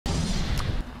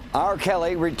R.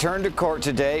 Kelly returned to court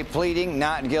today, pleading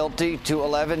not guilty to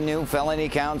 11 new felony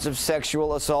counts of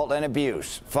sexual assault and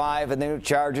abuse. 5 of the new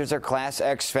charges are Class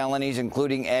X felonies,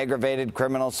 including aggravated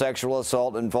criminal sexual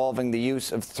assault involving the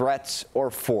use of threats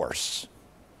or force.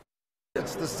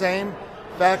 It's the same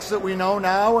facts that we know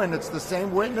now, and it's the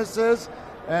same witnesses,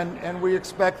 and we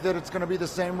expect that it's going to be the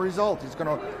same result. He's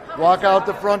going to walk out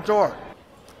the front door.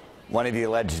 One of the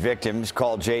alleged victims,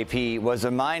 called JP, was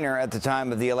a minor at the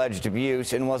time of the alleged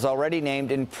abuse and was already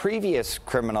named in previous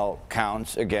criminal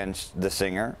counts against the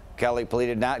singer. Kelly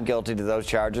pleaded not guilty to those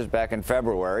charges back in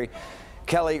February.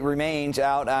 Kelly remains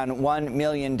out on $1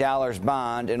 million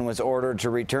bond and was ordered to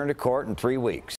return to court in 3 weeks.